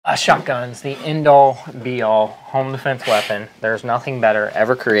A shotgun's the end-all, be-all home defense weapon. There's nothing better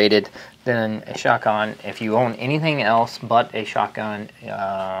ever created than a shotgun. If you own anything else but a shotgun,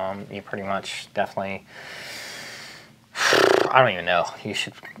 you pretty much definitely, I don't even know. You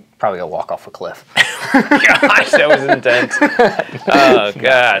should probably go walk off a cliff. Gosh, that was intense. Oh,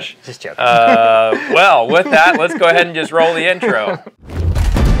 gosh. Just joking. Well, with that, let's go ahead and just roll the intro.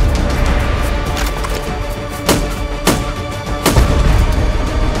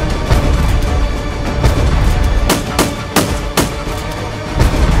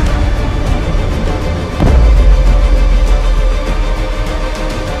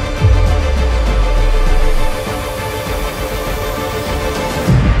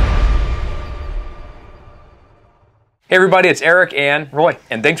 Hey everybody, it's Eric and Roy.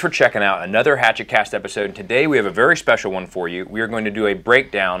 And thanks for checking out another Hatchet Cast episode. Today we have a very special one for you. We are going to do a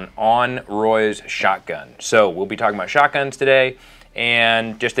breakdown on Roy's shotgun. So we'll be talking about shotguns today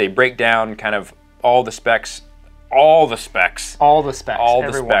and just a breakdown, kind of all the specs for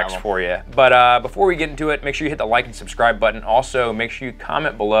you. But before we get into it, make sure you hit the like and subscribe button. Also, make sure you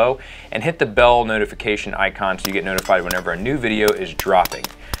comment below and hit the bell notification icon so you get notified whenever a new video is dropping.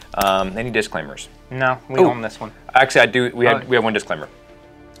 Any disclaimers? No, we own this one. Actually, I do. We have one disclaimer.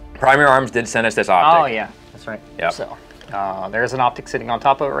 Primary Arms did send us this optic. Oh yeah, that's right. Yep. So there's an optic sitting on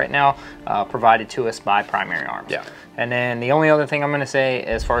top of it right now, provided to us by Primary Arms. Yeah. And then the only other thing I'm going to say,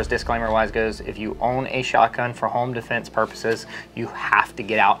 as far as disclaimer-wise goes, if you own a shotgun for home defense purposes, you have to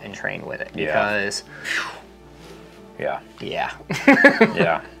get out and train with it because. Yeah. Yeah.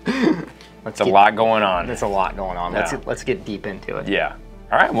 Yeah. It's a lot going on. There's a lot going on. Yeah. Let's get deep into it. Yeah.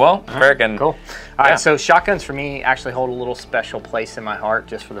 All right, well, Eric, and cool. All right, so shotguns for me actually hold a little special place in my heart,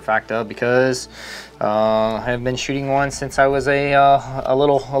 just for the fact of because I have been shooting one since I was a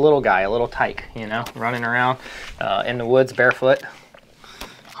little guy, a little tyke, you know, running around in the woods barefoot,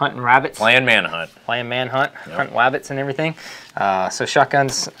 hunting rabbits, playing manhunt, hunting rabbits and everything. So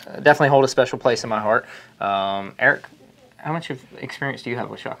shotguns definitely hold a special place in my heart. Eric, how much of experience do you have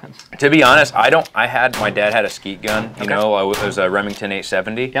with shotguns? To be honest, I don't. My dad had a skeet gun. You know, it was a Remington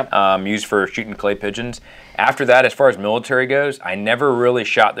 870. Yep. Used for shooting clay pigeons. After that, as far as military goes, I never really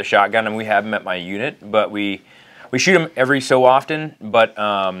shot the shotgun, and we have them at my unit, but we shoot them every so often. But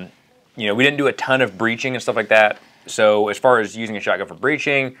you know, we didn't do a ton of breaching and stuff like that. So as far as using a shotgun for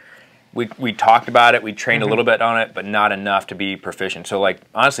breaching, we talked about it. We trained a little bit on it, but not enough to be proficient. So like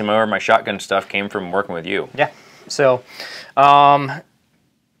honestly, my shotgun stuff came from working with you. Yeah. So,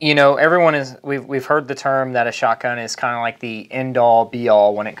 you know, we've heard the term that a shotgun is kind of like the end-all,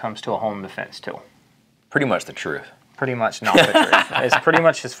 be-all when it comes to a home defense tool. Pretty much the truth. Pretty much not the truth. It's pretty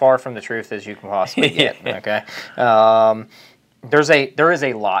much as far from the truth as you can possibly get. Okay. There is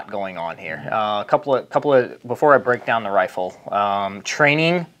a lot going on here. A couple of before I break down the rifle,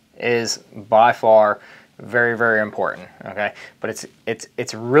 training is by far very, very important, okay? But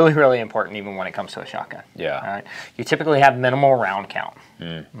it's really, really important even when it comes to a shotgun. Yeah. All right. You typically have minimal round count.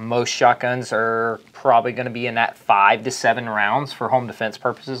 Most shotguns are probably going to be in that 5 to 7 rounds for home defense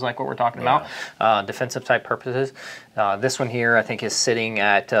purposes, like what we're talking about, defensive type purposes. This one here, I think, is sitting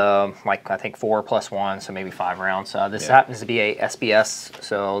at like I think 4 + 1, so maybe 5 rounds. This happens to be a SBS,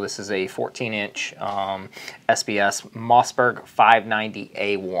 so this is a 14-inch SBS Mossberg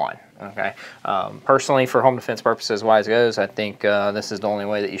 590A1. Okay. Personally, for home defense purposes, wise goes, I think this is the only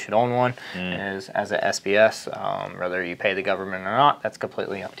way that you should own one is as a SBS. Whether you pay the government or not, that's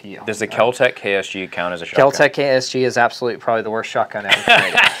completely up to you. Does the Kel-Tec KSG count as a shotgun? Kel-Tec KSG is absolutely probably the worst shotgun ever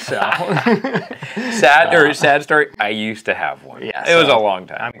created. So sad story. I used to have one. Yeah, it was a long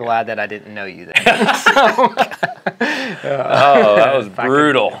time. I'm glad that I didn't know you then. Oh, that was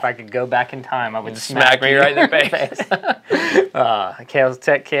brutal. If I could go back in time, I would smack me right in the face.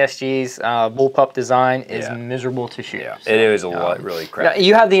 Kel-Tec KSG's bullpup design is miserable to shoot. Yeah, it was a lot really crap.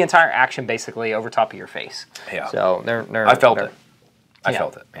 You have the entire action basically over top of your face. Yeah. So I felt it. I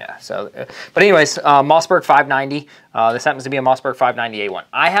felt it. Yeah. So, but anyways, Mossberg 590. This happens to be a Mossberg 590A1.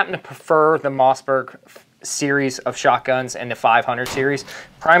 I happen to prefer the Mossberg series of shotguns and the 500 series,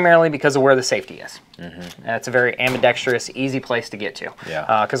 primarily because of where the safety is. It's a very ambidextrous, easy place to get to.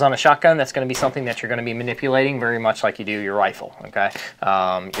 Yeah. Because on a shotgun, that's going to be something that you're going to be manipulating very much like you do your rifle. Okay.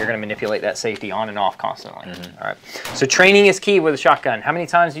 You're going to manipulate that safety on and off constantly. All right. So training is key with a shotgun. How many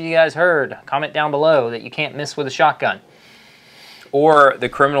times have you guys heard? Comment down below that you can't miss with a shotgun. Or the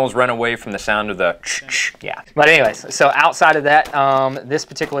criminals run away from the sound of the Yeah. But anyways, so outside of that, this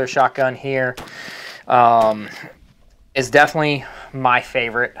particular shotgun here, is definitely my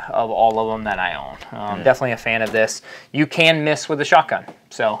favorite of all of them that I own. Definitely a fan of this. You can miss with a shotgun.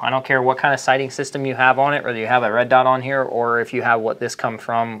 So I don't care what kind of sighting system you have on it, whether you have a red dot on here or if you have what this come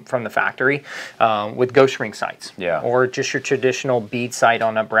from the factory with ghost ring sights. Yeah. Or just your traditional bead sight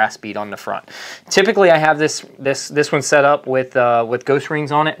on a brass bead on the front. Typically I have this one set up with ghost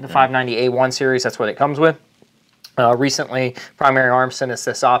rings on it, the 590A1 series, that's what it comes with. Recently, Primary Arms sent us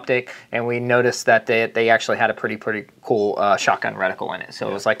this optic, and we noticed that they actually had a pretty cool shotgun reticle in it. So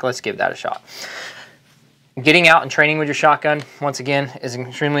it was like, let's give that a shot. Getting out and training with your shotgun, once again, is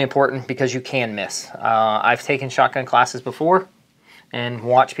extremely important because you can miss. I've taken shotgun classes before and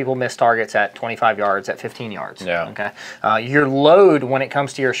watch people miss targets at 25 yards, at 15 yards. Yeah. Okay. Your load when it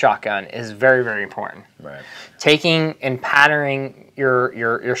comes to your shotgun is very important. Right. Taking and patterning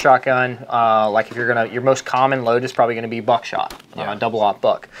your shotgun, like if you're gonna, your most common load is probably gonna be buckshot, double aught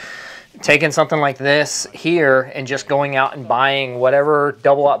buck. Taking something like this here and just going out and buying whatever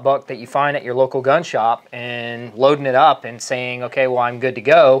double aught buck that you find at your local gun shop and loading it up and saying, okay, well, I'm good to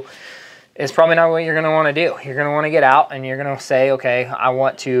go, is probably not what you're going to want to do. You're going to want to get out and you're going to say, okay, I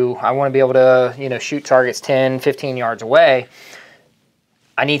want to be able to, you know, shoot targets 10, 15 yards away.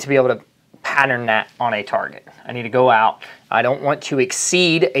 I need to be able to pattern that on a target. I need to go out. I don't want to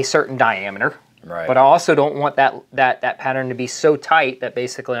exceed a certain diameter. Right. But I also don't want that pattern to be so tight that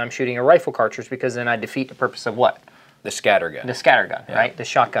basically I'm shooting a rifle cartridge, because then I defeat the purpose of what? The scatter gun. The scatter gun, right? The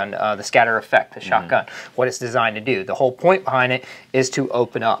shotgun, the scatter effect, the shotgun, what it's designed to do. The whole point behind it is to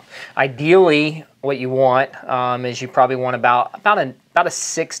open up. Ideally, what you want is you probably want about a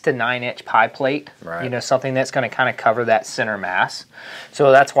 6 to 9 inch pie plate. Right. You know, something that's going to kind of cover that center mass.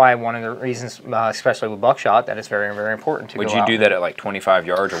 So that's why one of the reasons, especially with buckshot, that it's very important to Would go you out. do that at like 25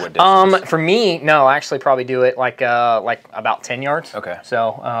 yards or what distance? For me, no, I actually probably do it like about 10 yards. Okay.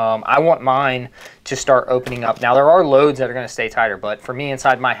 So I want mine to start opening up. Now there are loads that are going to stay tighter, but for me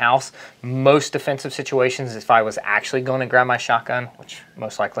inside my house, most defensive situations, if I was actually going to grab my shotgun, which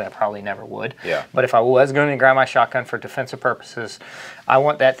most likely I probably never would. Yeah. But if I was going to grab my shotgun for defensive purposes, I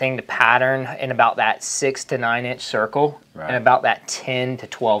want that thing to pattern in about that 6 to 9 inch circle, and about that 10 to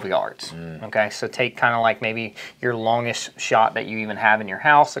 12 yards. Okay, so take kind of like maybe your longest shot that you even have in your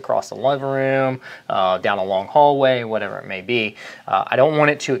house across the living room, down a long hallway, whatever it may be. I don't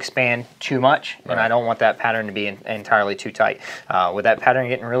want it to expand too much, and I don't want that pattern to be entirely too tight. With that pattern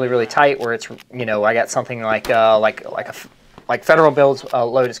getting really tight, where it's, you know, I got something like Federal Build's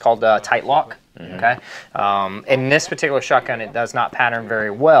load is called tight lock. Okay, in this particular shotgun, it does not pattern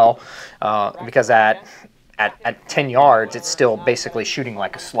very well because at 10 yards, it's still basically shooting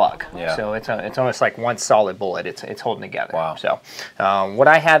like a slug. Yeah. So it's almost like one solid bullet. It's holding together. Wow. So what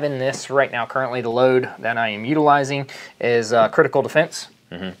I have in this right now, currently, the load that I am utilizing is critical defense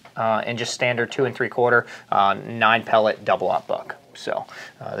and just standard 2 3/4 9 pellet double aught buck. So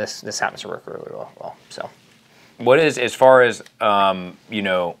this happens to work really well. So what is, as far as you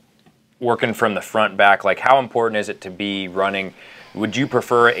know, working from the front back, like how important is it to be running? Would you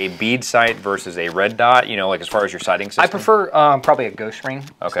prefer a bead sight versus a red dot, you know, like as far as your sighting system? I prefer probably a ghost ring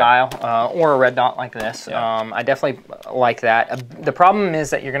style or a red dot like this. Yeah. I definitely like that. The problem is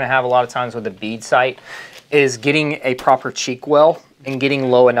that you're going to have a lot of times with the bead sight is getting a proper cheek well and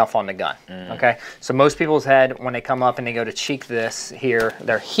getting low enough on the gun. Okay, so most people's head, when they come up and they go to cheek this here,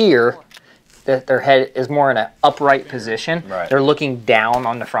 they're here. Their head is more in an upright position. Right. They're looking down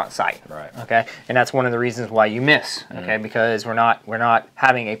on the front sight. Right. Okay, and that's one of the reasons why you miss. Okay, because we're not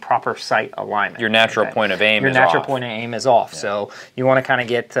having a proper sight alignment. Your natural point of aim is off. Your natural point of aim is off. Yeah. So you want to kind of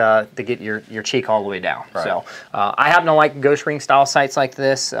get your cheek all the way down. Right. So I happen to like ghost ring style sights like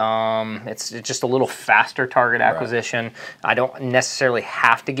this. It's just a little faster target acquisition. Right. I don't necessarily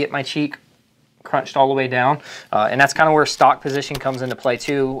have to get my cheek crunched all the way down, and that's kind of where stock position comes into play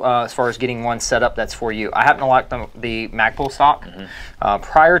too, as far as getting one set up that's for you. I happen to like the Magpul stock.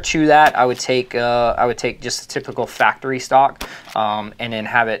 Prior to that, I would take just a typical factory stock, and then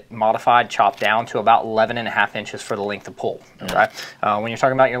have it modified, chopped down to about 11.5 inches for the length of pull. Right? When you're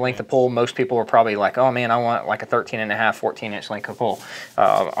talking about your length of pull, most people are probably like, oh man, I want like a 13.5, 14 inch length of pull.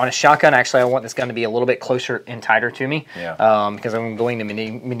 On a shotgun, actually, I want this gun to be a little bit closer and tighter to me, because I'm going to be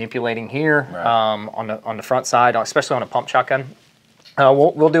manipulating here. Right. On the front side, especially on a pump shotgun.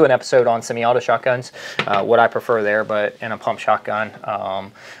 We'll do an episode on semi-auto shotguns, what I prefer there, but in a pump shotgun,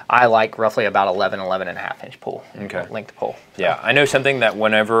 I like roughly about 11.5 inch pull, length pull. Yeah, I know something that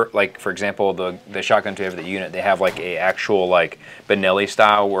whenever, like for example, the shotguns we have at the unit, they have like a actual like Benelli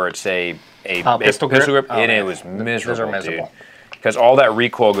style where it's a pistol grip, and it was miserable, those are miserable. Dude. Because all that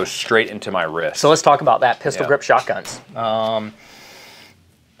recoil goes straight into my wrist. So let's talk about that, pistol grip shotguns.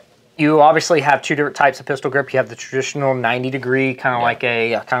 You obviously have two different types of pistol grip. You have the traditional 90-degree, kind of like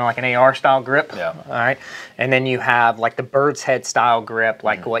an AR style grip. Yeah. All right. And then you have like the bird's head style grip,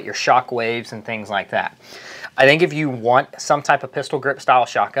 like what your shock waves and things like that. I think if you want some type of pistol grip style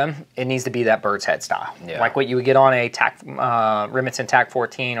shotgun, it needs to be that bird's head style. Yeah. Like what you would get on a Remington TAC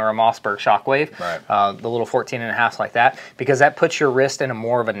 14 or a Mossberg Shockwave, right. The little 14.5s like that, because that puts your wrist in a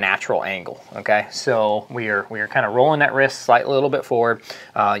more of a natural angle. Okay, so we are kind of rolling that wrist slightly a little bit forward.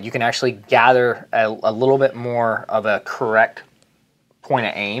 You can actually gather a little bit more of a correct point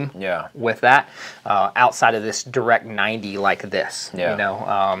of aim with that outside of this direct 90 like this. You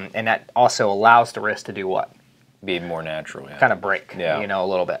know, and that also allows the wrist to do what? Be more natural, kind of break, you know, a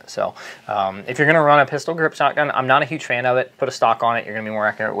little bit. So if you're going to run a pistol grip shotgun, I'm not a huge fan of it. Put a stock on it, you're going to be more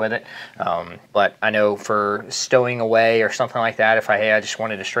accurate with it. But I know for stowing away or something like that, if I just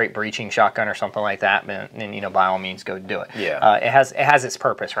wanted a straight breaching shotgun or something like that, then you know, by all means, go do it. Yeah. It has its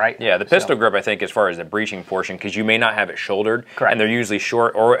purpose, right? Yeah, the pistol grip, I think, as far as the breaching portion, because you may not have it shouldered, correct, and they're usually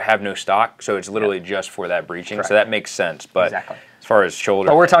short or have no stock, so it's literally just for that breaching. Correct. So that makes sense. But exactly. As far as shoulder.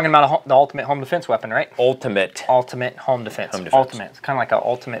 But we're talking about the ultimate home defense weapon, right? Ultimate home defense. Ultimate. It's kind of like an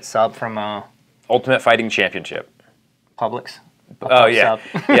ultimate sub from Ultimate Fighting Championship. Publix. Oh yeah,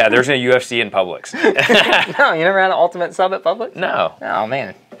 yeah. There's a UFC in Publix. No, you never had an ultimate sub at Publix? No. Oh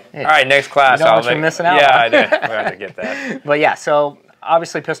man. All right, next class. You know what you're missing out. Yeah, I do. We have to get that. But yeah, so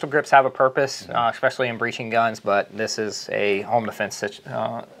obviously pistol grips have a purpose, especially in breaching guns, but this is a home defense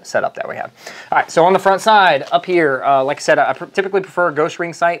setup that we have. All right, so on the front side, up here, like I said, I typically prefer a ghost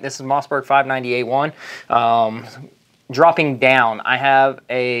ring sight. This is Mossberg 590A1. Dropping down, I have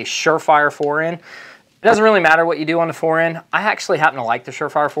a Surefire 4N. It doesn't really matter what you do on the 4N. I actually happen to like the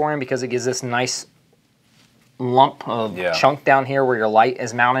Surefire 4N because it gives this nice lump of chunk down here where your light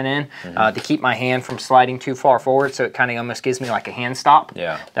is mounted in to keep my hand from sliding too far forward, so it kind of almost gives me like a hand stop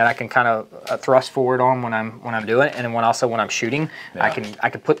that I can kind of thrust forward on when I'm doing it, and then when I'm shooting, I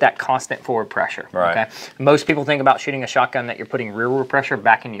can put that constant forward pressure. Right. Okay. Most people think about shooting a shotgun that you're putting rearward pressure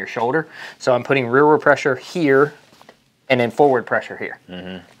back into your shoulder, so I'm putting rearward pressure here and then forward pressure here.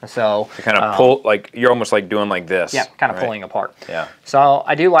 So you kind of pull, like you're almost like doing like this. Yeah, kind of pulling apart. Yeah. So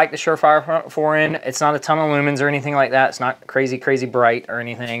I do like the Surefire 4N. It's not a ton of lumens or anything like that. It's not crazy bright or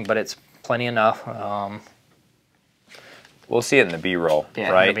anything, but it's plenty enough. We'll see it in the B-roll, yeah,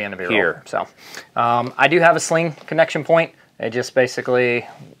 right? It'll be in the B-roll. Here. So I do have a sling connection point. It just basically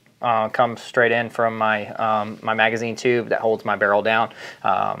comes straight in from my my magazine tube that holds my barrel down.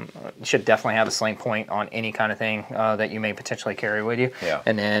 You should definitely have a sling point on any kind of thing that you may potentially carry with you. Yeah.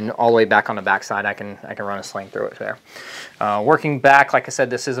 And then all the way back on the back side, I can run a sling through it there. Working back, like I said,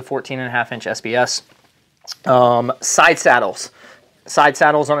 this is a 14.5-inch SBS. Side saddles. Side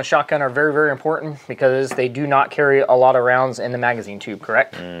saddles on a shotgun are very, very important because they do not carry a lot of rounds in the magazine tube,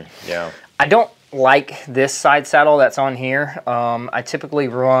 correct? Yeah. I don't like this side saddle that's on here. I typically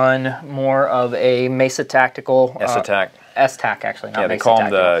run more of a Mesa Tactical. S-Attack. S-Tac, actually, not Yeah, they Mesa call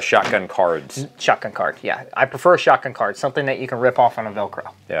them Tactical. the shotgun cards. Shotgun card, yeah. I prefer a shotgun card, something that you can rip off on a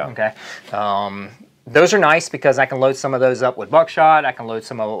Velcro. Yeah. Okay. Those are nice because I can load some of those up with buckshot. I can load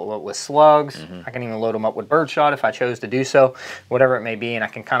some of it with slugs. I can even load them up with birdshot if I chose to do so, whatever it may be, and I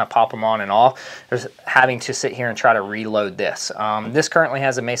can kind of pop them on and off. There's having to sit here and try to reload this. This currently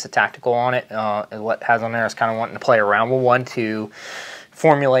has a Mesa Tactical on it. What it has on there is kind of wanting to play around with one to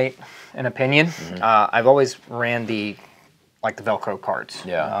formulate an opinion. I've always ran the Velcro cards.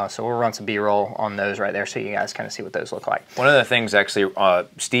 Yeah. So we'll run some B-roll on those right there so you guys kind of see what those look like. One of the things actually,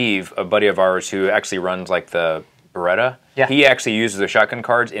 Steve, a buddy of ours who actually runs like the Beretta, he actually uses the shotgun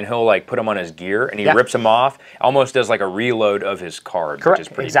cards and he'll like put them on his gear and he rips them off, almost does like a reload of his card. Correct. Which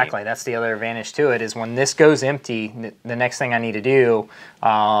is pretty exactly. neat. That's the other advantage to it is when this goes empty, the next thing I need to do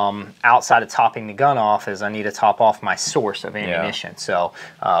outside of topping the gun off is I need to top off my source of ammunition. So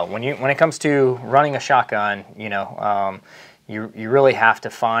when it comes to running a shotgun, you know, you really have to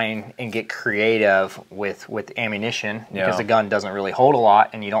find and get creative with ammunition because the gun doesn't really hold a lot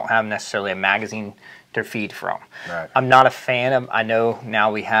and you don't have necessarily a magazine to feed from. Right. I'm not a fan of, I know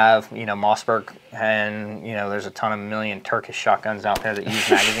now we have, you know, Mossberg and, you know, there's a ton of million Turkish shotguns out there that use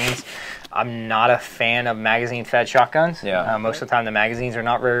magazines. I'm not a fan of magazine fed shotguns. Yeah. Most of the time the magazines are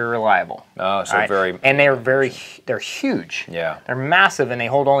not very reliable. Oh, so very... And they're huge. Yeah. They're massive and they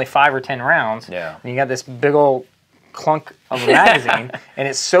hold only 5 or 10 rounds. Yeah. And you got this big old clunk of a magazine and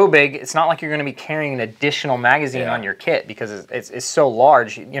it's so big it's not like you're going to be carrying an additional magazine on your kit because it's so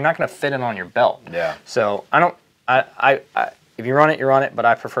large you're not going to fit it on your belt. Yeah. So if you run it, but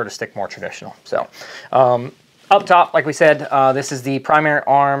I prefer to stick more traditional. So up top, like we said, this is the Primary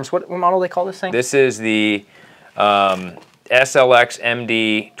Arms. What model do they call this thing? This is the SLX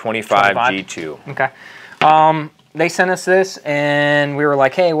MD 25 G2. Okay. They sent us this, and we were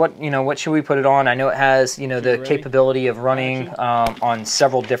like, hey, what should we put it on? I know it has, the capability of running on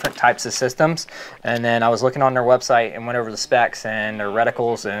several different types of systems. And then I was looking on their website and went over the specs and their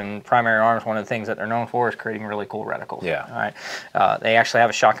reticles and primary arms. One of the things that they're known for is creating really cool reticles. Yeah. All right. They actually have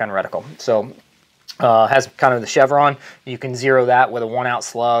a shotgun reticle. So has kind of the chevron. You can zero that with a 1-ounce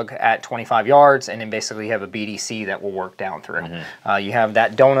slug at 25 yards, and then basically you have a BDC that will work down through. You have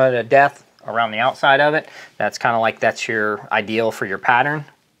that donut of death around the outside of it. That's kind of like that's your ideal for your pattern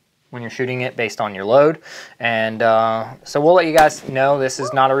when you're shooting it based on your load. And so we'll let you guys know this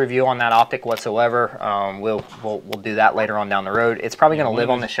is not a review on that optic whatsoever. We'll do that later on down the road. It's probably going to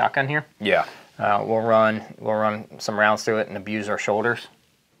live on the shotgun here. Yeah. We'll run some rounds through it and abuse our shoulders.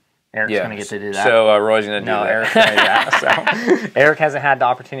 Eric's going to get to do that. So Roy's going to do that. No, Eric's going to do that. So Eric hasn't had the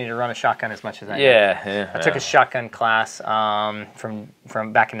opportunity to run a shotgun as much as I did. I took a shotgun class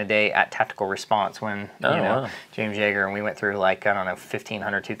from back in the day at Tactical Response when James Yeager, and we went through like, I don't know,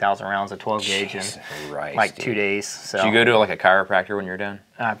 1,500, 2,000 rounds of 12 gauge in like 2 days. So did you go to like a chiropractor when you're done?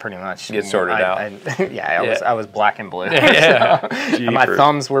 Pretty much. Get sorted out. I was black and blue. And my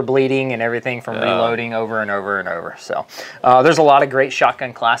thumbs were bleeding and everything from reloading over and over and over. So there's a lot of great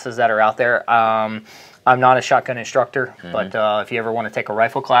shotgun classes that are out there. I'm not a shotgun instructor, but if you ever want to take a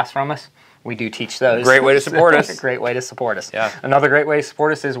rifle class from us, we do teach those. Great way to support us. Great way to support us. Yeah. Another great way to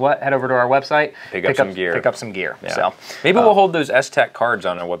support us is what? Head over to our website. Pick up some gear. Pick up some gear. Yeah. So maybe we'll hold those S-Tech cards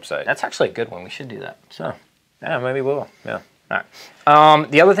on our website. That's actually a good one. We should do that. So yeah, maybe we'll. Yeah. All right.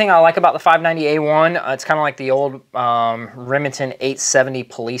 The other thing I like about the 590A1, it's kind of like the old Remington 870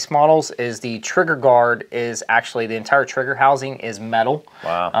 police models, is the trigger guard is actually, the entire trigger housing is metal.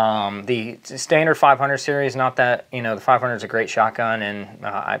 Wow. The standard 500 series, not that, the 500 is a great shotgun, and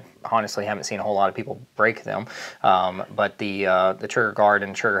I honestly haven't seen a whole lot of people break them. But the trigger guard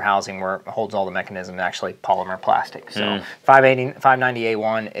and trigger housing where it holds all the mechanism is actually polymer plastic. So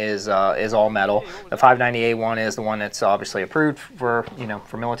 590A1 is all metal. The 590A1 is the one that's obviously approved for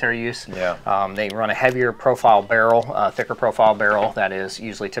military use. Yeah. They run a heavier profile barrel, thicker profile barrel that is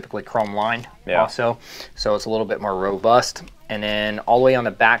usually typically chrome lined also. So it's a little bit more robust. And then all the way on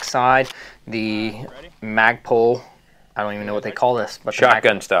the back side, the Magpul, I don't even know what they call this, but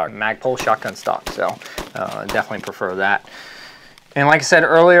shotgun stock. Magpul shotgun stock. So definitely prefer that. And like I said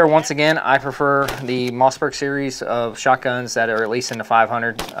earlier, once again, I prefer the Mossberg series of shotguns that are at least in the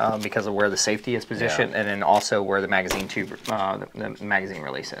 500 because of where the safety is positioned, and then also where the magazine tube, the magazine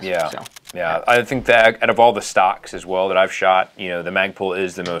release is. Yeah. So, yeah, I think that out of all the stocks as well that I've shot, the Magpul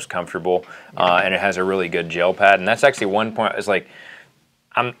is the most comfortable, and it has a really good gel pad. And that's actually one point. It's like,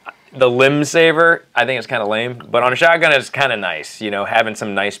 the limb saver, I think it's kind of lame, but on a shotgun it's kind of nice, having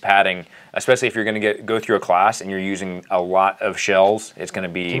some nice padding, especially if you're going to go through a class and you're using a lot of shells. It's going to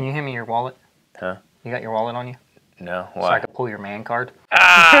be... Can you hand me your wallet? Huh? You got your wallet on you? No. Why? So I could pull your man card?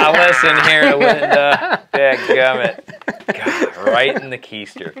 Listen here, Linda. Dadgummit. God, right in the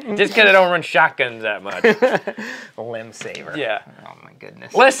keister. Just because I don't run shotguns that much. Limb saver. Yeah. Oh my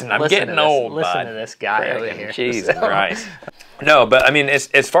goodness. Listen, I'm getting old, Listen to this guy over here. Jesus Christ. No, but I mean,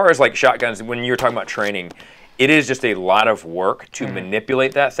 as far as like shotguns, when you're talking about training, it is just a lot of work to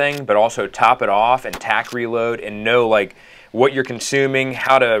manipulate that thing, but also top it off and tack reload and know like what you're consuming,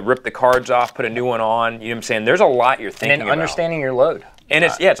 how to rip the cards off, put a new one on. You know what I'm saying? There's a lot you're thinking and understanding your load. And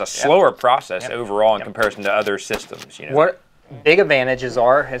it's a slower process overall in comparison to other systems. What big advantages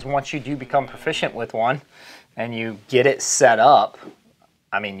are is once you do become proficient with one and you get it set up,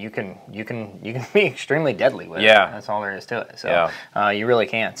 I mean, you can be extremely deadly with it. That's all there is to it. So you really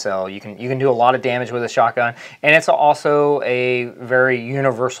can. So you can do a lot of damage with a shotgun, and it's also a very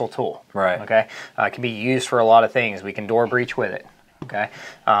universal tool. Right. Okay. It can be used for a lot of things. We can door breach with it. Okay.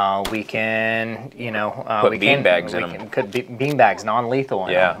 We can, put bean bags in them. We can put bean bags, non-lethal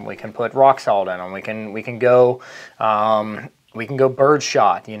in them. We can put rock salt in them. We can go. We can go bird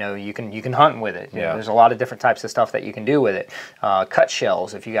shot. You can hunt with it. There's a lot of different types of stuff that you can do with it. Cut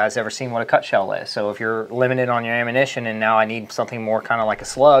shells, if you guys ever seen what a cut shell is. So if you're limited on your ammunition and now I need something more kind of like a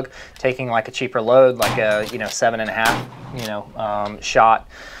slug, taking like a cheaper load, like a 7.5 shot,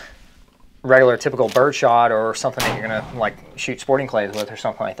 regular typical bird shot, or something that you're gonna like shoot sporting clays with or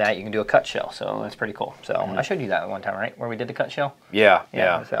something like that, you can do a cut shell. So that's pretty cool. So I showed you that one time, right, where we did the cut shell. Yeah.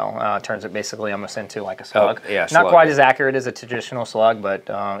 So turns it basically almost into like a slug. Not quite as accurate as a traditional slug, but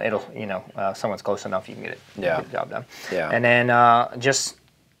it'll if someone's close enough, you can get it. Get the job done. And then just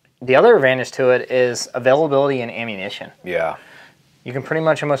the other advantage to it is availability and ammunition. You can pretty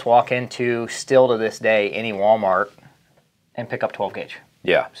much almost walk into, still to this day, any Walmart and pick up 12 gauge.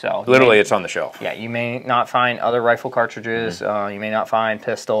 Yeah. So literally, it's on the shelf. Yeah, you may not find other rifle cartridges. You may not find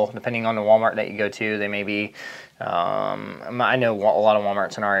pistol, depending on the Walmart that you go to. They may be. I know a lot of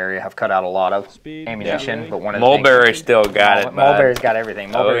Walmarts in our area have cut out a lot of ammunition, but one of the Mulberry still got it. Mulberry's got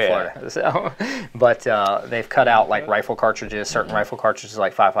everything. Mulberry, yeah. Florida. So, but they've cut out like rifle cartridges, certain rifle cartridges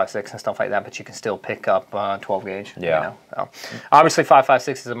like 5.56 and stuff like that. But you can still pick up 12 gauge. Yeah. You know? So, obviously,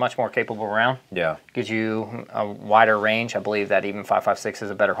 5.56 is a much more capable round. Yeah. Gives you a wider range. I believe that even 5.56 is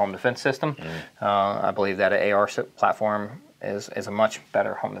a better home defense system. I believe that an AR platform is a much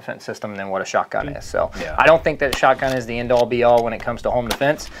better home defense system than what a shotgun is. So I don't think that a shotgun is the end-all be-all when it comes to home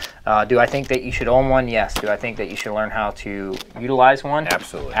defense. Do I think that you should own one? Yes. Do I think that you should learn how to utilize one?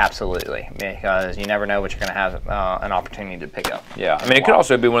 Absolutely. Absolutely, because you never know what you're going to have an opportunity to pick up. Yeah, I mean, it could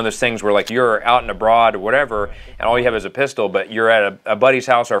also be one of those things where, like, you're out and abroad or whatever, and all you have is a pistol, but you're at a buddy's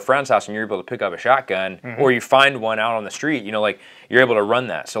house or a friend's house, and you're able to pick up a shotgun, or you find one out on the street, you know, like, you're able to run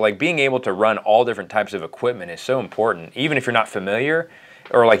that. So, like, being able to run all different types of equipment is so important. Even if you're not familiar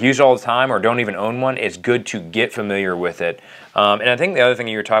or, like, use it all the time or don't even own one, it's good to get familiar with it. And I think the other thing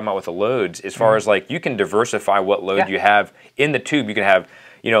you were talking about with the loads, as far as, like, you can diversify what load you have in the tube. You can have,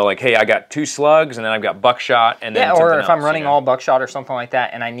 you know, like, hey, I got 2 slugs, and then I've got buckshot, and then or if else, I'm running all buckshot or something like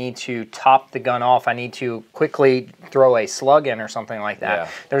that, and I need to top the gun off, I need to quickly throw a slug in or something like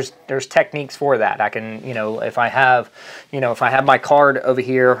that. Yeah. There's techniques for that. I can, you know, if I have my card over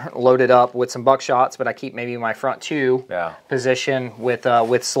here loaded up with some buckshots, but I keep maybe my front 2 position with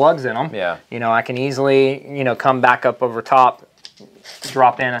slugs in them. Yeah. You know, I can easily, you know, come back up over top,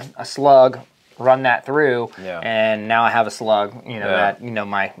 drop in a slug, run that through, and now I have a slug, you know, that, you know,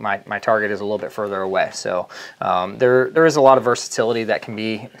 my target is a little bit further away. So there is a lot of versatility that can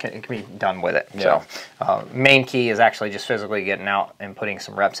be done with it. Yeah. So main key is actually just physically getting out and putting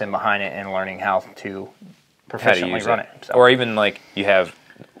some reps in behind it and learning how to professionally run it. So. Or even like you have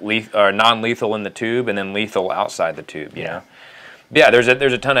non-lethal in the tube and then lethal outside the tube, you know? Yeah, there's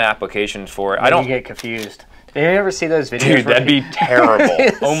a ton of applications for it. I don't get confused. Did you ever see those videos? Dude, that'd be terrible.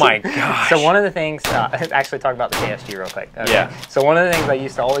 Oh my gosh. So one of the things, actually talk about the KSG real quick. Okay. Yeah. So one of the things I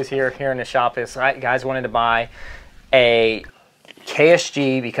used to always hear here in the shop is guys wanted to buy a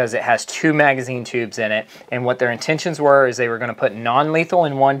KSG because it has 2 magazine tubes in it, and what their intentions were is they were going to put non-lethal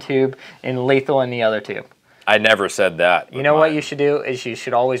in one tube and lethal in the other tube. I never said that. You know what you should do is you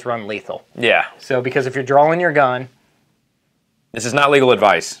should always run lethal. Yeah. So because if you're drawing your gun, this is not legal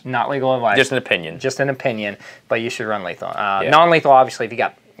advice. Not legal advice. Just an opinion. Just an opinion, but you should run lethal. Non-lethal, obviously, if you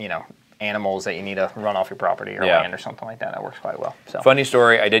got, you know, animals that you need to run off your property or land or something like that, that works quite well. So. Funny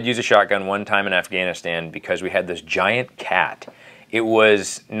story, I did use a shotgun one time in Afghanistan because we had this giant cat. It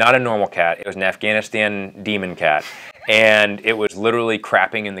was not a normal cat. It was an Afghanistan demon cat, and it was literally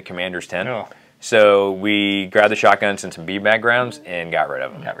crapping in the commander's tent. Oh. So we grabbed the shotguns and some bead-bag rounds and got rid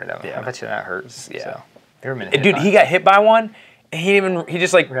of them. Got rid of them. Yeah. I bet you that hurts. Yeah. So. Dude, he got hit by one. He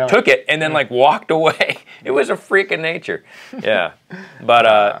just like took it and then like walked away. It was a freak of nature. Yeah.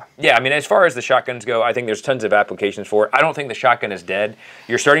 But yeah, I mean, as far as the shotguns go, I think there's tons of applications for it. I don't think the shotgun is dead.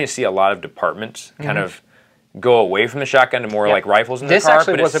 You're starting to see a lot of departments kind of go away from the shotgun to more like rifles in the car.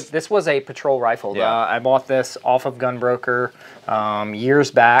 This was a patrol rifle. Yeah. I bought this off of Gunbroker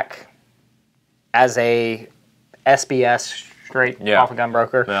years back as a SBS straight off a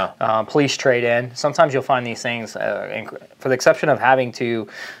Gunbroker. Yeah. Police trade-in. Sometimes you'll find these things, for the exception of having to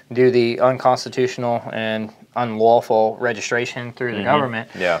do the unconstitutional and unlawful registration through the government.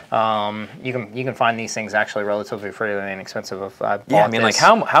 Yeah. You can find these things actually relatively fairly inexpensive. Yeah, I mean, like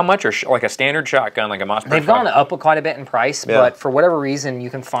how much are like a standard shotgun, like a Mossberg? They've gone up quite a bit in price, but for whatever reason, you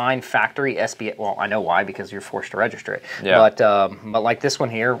can find factory SBS. Well, I know why, because you're forced to register it. Yeah. But like this one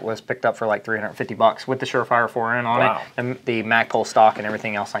here was picked up for like $350 with the Surefire 4N on it, and the Magpul stock and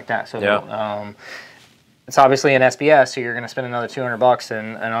everything else like that. So it's obviously an SBS, so you're going to spend another $200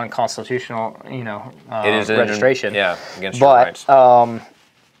 in an unconstitutional, you know, registration. Against your rights.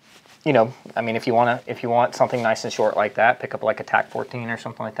 You know, I mean, if you want something nice and short like that, pick up like a TAC 14 or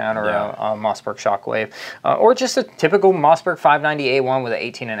something like that, or a Mossberg Shockwave, or just a typical Mossberg 590A1 with an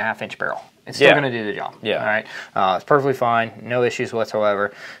 18.5-inch barrel. It's still going to do the job. Yeah. All right. It's perfectly fine. No issues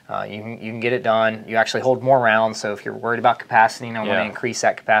whatsoever. You can get it done. You actually hold more rounds. So if you're worried about capacity and want to increase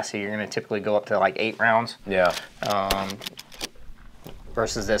that capacity, you're going to typically go up to like 8 rounds. Yeah.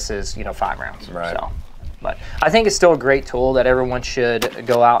 Versus this is 5 rounds. Right. So, but I think it's still a great tool that everyone should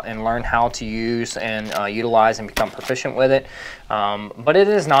go out and learn how to use and utilize and become proficient with it. But it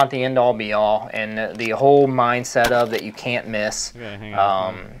is not the end-all be-all, and the whole mindset of that you can't miss.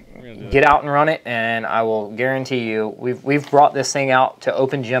 Get out and run it, and I will guarantee you, we've brought this thing out to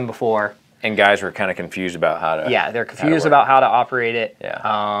open gym before, And guys were kind of confused about how to. Yeah, they're confused about how to operate it.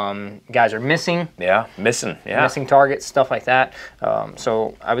 Yeah. Guys are missing. Yeah, missing. Yeah. Missing targets, stuff like that.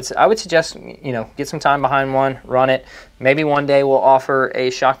 So I would suggest, you know, get some time behind one, run it. Maybe one day we'll offer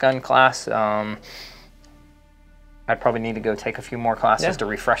a shotgun class. I'd probably need to go take a few more classes to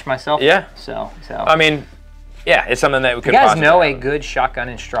refresh myself. Yeah. So. I mean, yeah, it's something that we could. If you guys know a good shotgun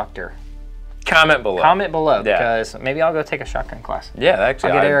instructor, comment below. Comment below, because maybe I'll go take a shotgun class. Yeah,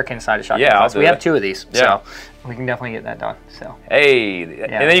 actually, I'll get Eric inside a shotgun class. We have 2 of these, so we can definitely get that done. So hey,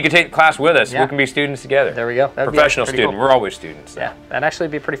 and then you can take the class with us. We can be students together. There we go. That'd Professional student. Cool. We're always students. So. Yeah, that'd actually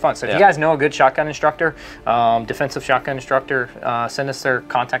be pretty fun. So if you guys know a good shotgun instructor, defensive shotgun instructor, send us their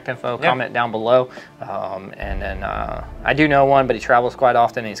contact info. Comment down below. And then I do know one, but he travels quite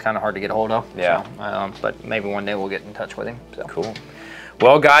often, and he's kind of hard to get a hold of. Yeah. So, but maybe one day we'll get in touch with him. So. Cool.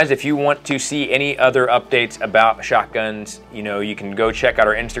 Well, guys, if you want to see any other updates about shotguns, you know, you can go check out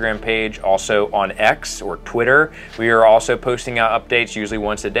our Instagram page, also on X or Twitter. We are also posting out updates usually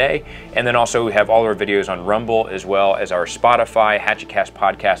once a day. And then also we have all our videos on Rumble as well as our Spotify HatchetCast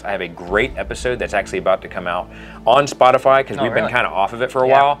podcast. I have a great episode that's actually about to come out on Spotify because we've been kind of off of it for a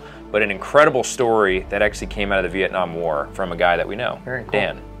while, but an incredible story that actually came out of the Vietnam War from a guy that we know, Very cool.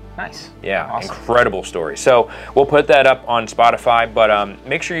 Dan. Nice. Yeah, awesome. Incredible story. So we'll put that up on Spotify, but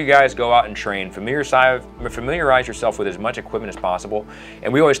make sure you guys go out and train. Familiarize yourself with as much equipment as possible.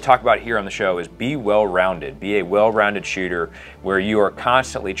 And we always talk about here on the show is be well-rounded. Be a well-rounded shooter where you are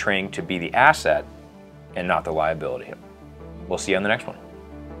constantly training to be the asset and not the liability. We'll see you on the next one.